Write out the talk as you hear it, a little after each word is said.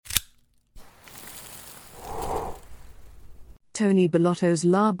Tony Bellotto's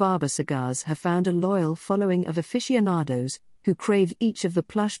La Barba cigars have found a loyal following of aficionados who crave each of the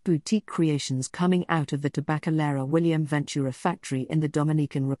plush boutique creations coming out of the Tabacalera William Ventura factory in the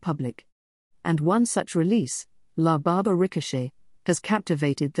Dominican Republic. And one such release, La Barba Ricochet, has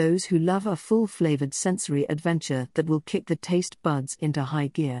captivated those who love a full-flavored sensory adventure that will kick the taste buds into high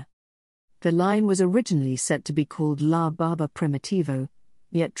gear. The line was originally set to be called La Barba Primitivo,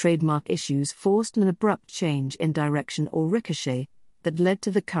 yet trademark issues forced an abrupt change in direction or ricochet that led to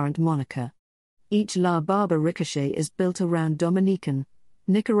the current moniker. Each La Barba Ricochet is built around Dominican,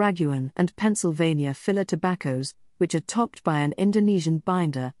 Nicaraguan and Pennsylvania filler tobaccos, which are topped by an Indonesian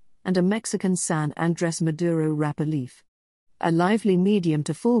binder and a Mexican San Andres Maduro wrapper leaf. A lively medium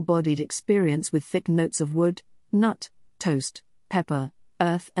to full-bodied experience with thick notes of wood, nut, toast, pepper,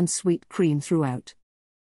 earth and sweet cream throughout.